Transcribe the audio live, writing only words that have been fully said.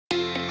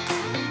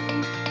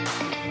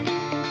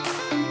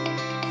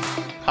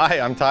Hi,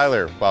 I'm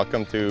Tyler.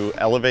 Welcome to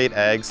Elevate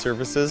Ag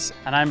Services.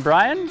 And I'm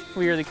Brian.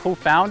 We are the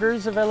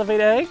co-founders of Elevate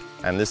Ag.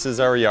 And this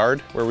is our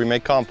yard where we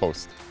make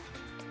compost.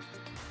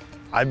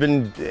 I've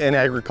been in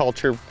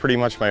agriculture pretty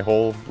much my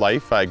whole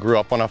life. I grew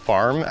up on a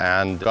farm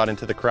and got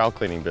into the corral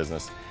cleaning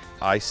business.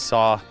 I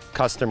saw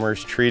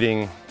customers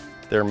treating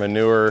their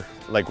manure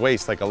like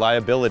waste, like a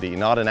liability,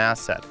 not an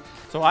asset.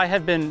 So I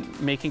have been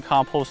making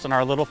compost on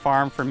our little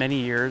farm for many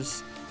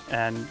years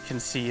and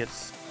can see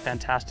its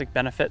fantastic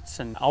benefits,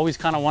 and always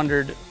kind of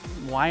wondered,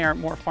 why aren't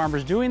more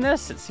farmers doing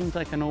this? It seems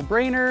like a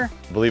no-brainer.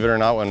 Believe it or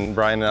not, when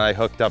Brian and I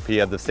hooked up, he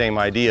had the same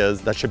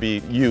ideas that should be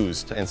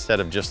used instead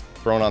of just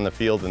thrown on the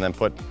field and then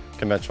put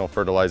conventional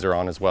fertilizer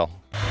on as well.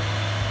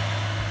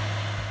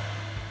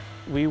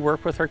 We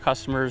work with our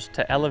customers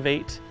to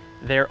elevate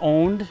their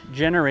owned,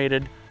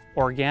 generated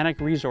organic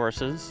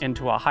resources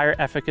into a higher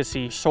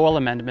efficacy soil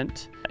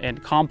amendment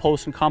and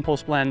compost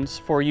blends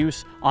for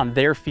use on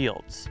their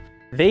fields.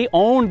 They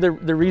own the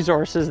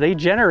resources, they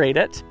generate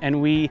it,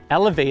 and we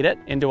elevate it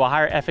into a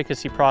higher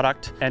efficacy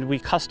product, and we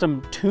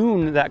custom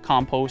tune that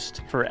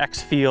compost for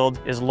X field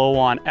is low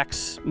on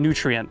X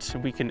nutrients.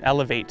 We can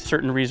elevate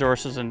certain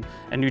resources and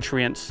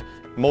nutrients.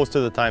 Most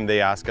of the time they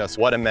ask us,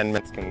 what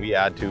amendments can we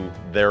add to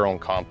their own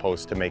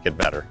compost to make it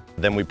better?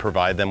 Then we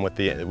provide them with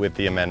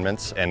the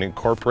amendments and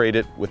incorporate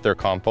it with their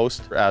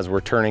compost as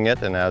we're turning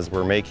it and as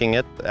we're making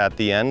it. At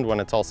the end,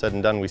 when it's all said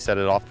and done, we set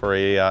it off for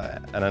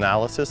an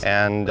analysis,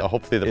 and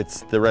hopefully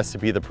it's the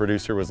recipe the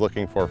producer was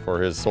looking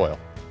for his soil.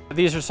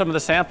 These are some of the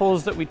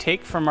samples that we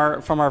take from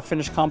our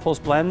finished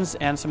compost blends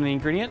and some of the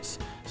ingredients.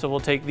 So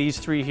we'll take these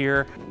three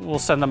here, we'll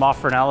send them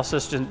off for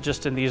analysis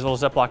just in these little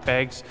Ziploc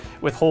bags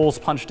with holes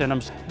punched in them.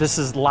 This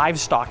is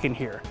livestock in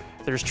here.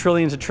 There's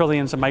trillions and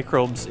trillions of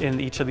microbes in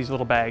each of these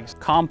little bags.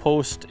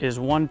 Compost is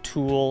one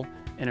tool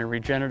in a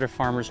regenerative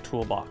farmer's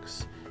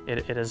toolbox.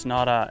 It is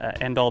not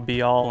an end-all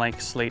be-all blank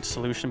slate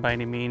solution by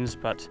any means,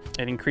 but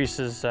it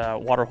increases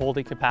water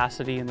holding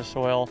capacity in the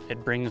soil.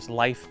 It brings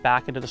life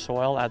back into the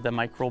soil, add the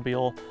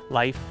microbial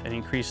life. It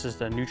increases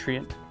the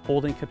nutrient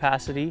holding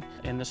capacity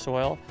in the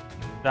soil.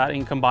 That,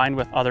 in combined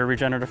with other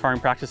regenerative farming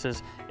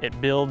practices,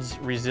 it builds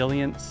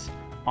resilience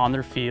on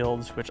their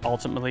fields, which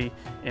ultimately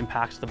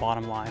impacts the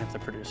bottom line of the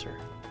producer.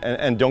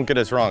 And don't get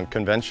us wrong,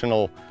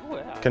 conventional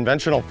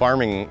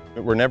farming,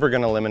 we're never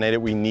going to eliminate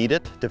it. We need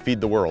it to feed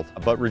the world.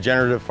 But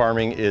regenerative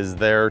farming is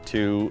there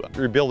to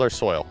rebuild our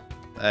soil.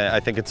 I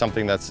think it's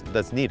something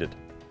that's needed.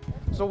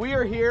 So we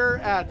are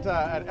here at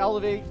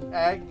Elevate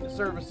Ag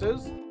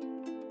Services.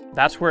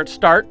 That's where it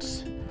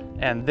starts.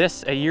 And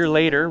this, a year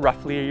later,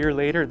 roughly a year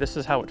later, this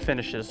is how it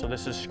finishes. So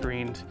this is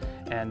screened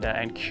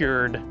and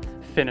cured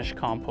finished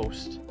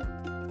compost.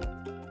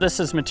 This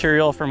is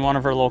material from one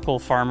of our local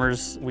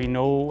farmers. We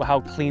know how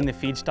clean the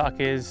feedstock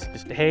is.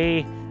 Just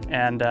hay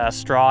and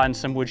straw and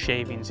some wood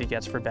shavings he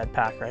gets for bed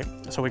pack, right?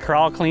 So we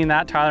corral clean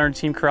that, Tyler and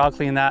team corral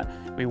clean that.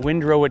 We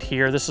windrow it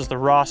here. This is the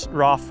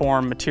raw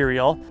form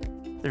material.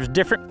 There's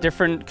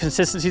different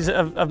consistencies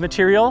of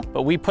material,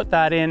 but we put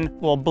that in.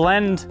 We'll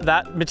blend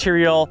that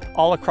material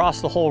all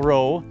across the whole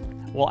row.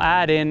 We'll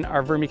add in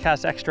our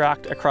vermicast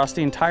extract across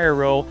the entire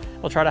row.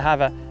 We'll try to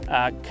have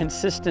a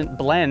consistent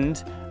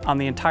blend on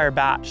the entire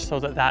batch so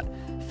that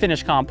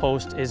finished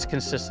compost is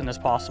consistent as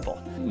possible.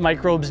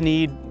 Microbes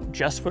need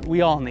just what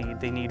we all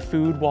need. They need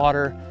food,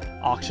 water,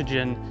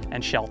 oxygen,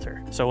 and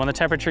shelter. So when the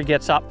temperature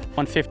gets up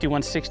 150,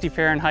 160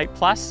 Fahrenheit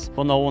plus,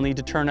 we'll know we'll need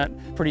to turn it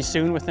pretty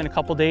soon, within a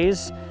couple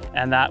days,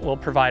 and that will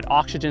provide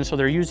oxygen. So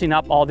they're using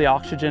up all the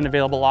oxygen,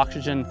 available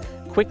oxygen,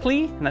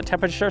 quickly, and that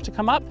temperature starts to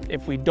come up.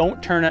 If we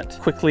don't turn it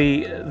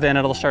quickly, then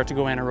it'll start to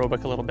go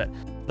anaerobic a little bit.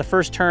 The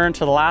first turn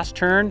to the last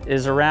turn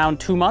is around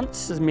 2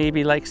 months, is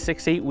maybe like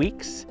 6-8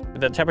 weeks.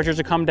 The temperatures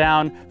will come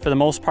down. For the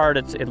most part,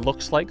 it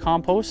looks like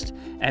compost,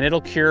 and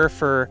it'll cure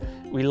for,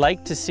 we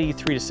like to see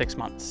 3 to 6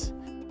 months.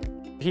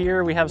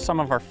 Here we have some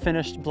of our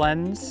finished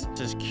blends.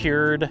 This is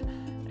cured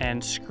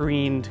and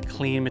screened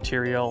clean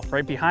material.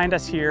 Right behind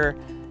us here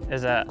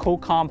is a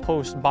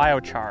co-compost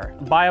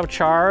biochar.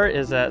 Biochar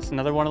is it's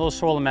another one of those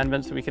soil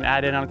amendments that we can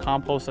add in on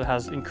compost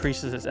that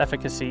increases its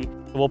efficacy.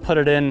 We'll put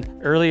it in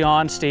early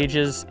on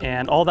stages,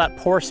 and all that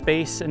pore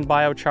space in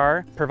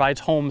biochar provides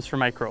homes for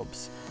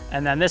microbes.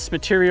 And then this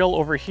material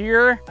over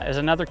here is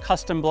another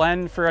custom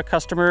blend for a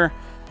customer.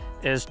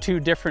 Is 2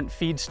 different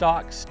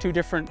feedstocks, 2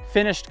 different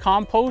finished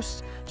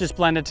composts, just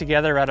blended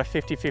together at a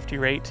 50-50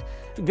 rate.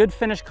 Good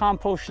finished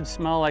compost should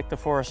smell like the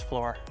forest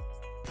floor.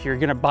 If you're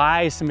gonna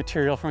buy some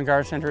material from a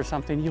garden center or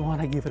something, you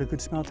wanna give it a good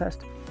smell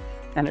test,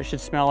 and it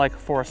should smell like a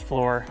forest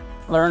floor.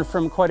 Learned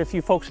from quite a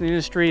few folks in the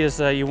industry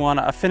is you want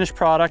a finished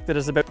product that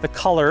is about the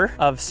color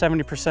of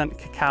 70%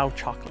 cacao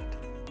chocolate.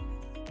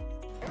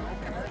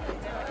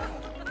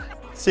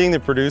 Seeing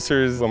the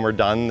producers, when we're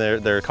done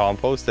their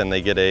compost and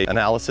they get an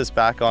analysis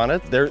back on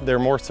it, they're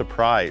more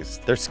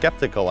surprised. They're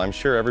skeptical. I'm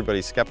sure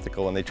everybody's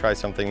skeptical when they try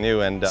something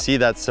new, and see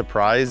that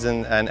surprise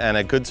and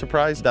a good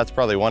surprise, that's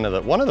probably one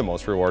of the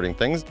most rewarding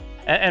things.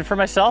 And for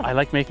myself, I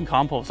like making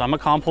compost. I'm a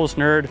compost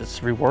nerd.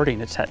 It's rewarding.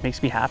 It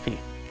makes me happy.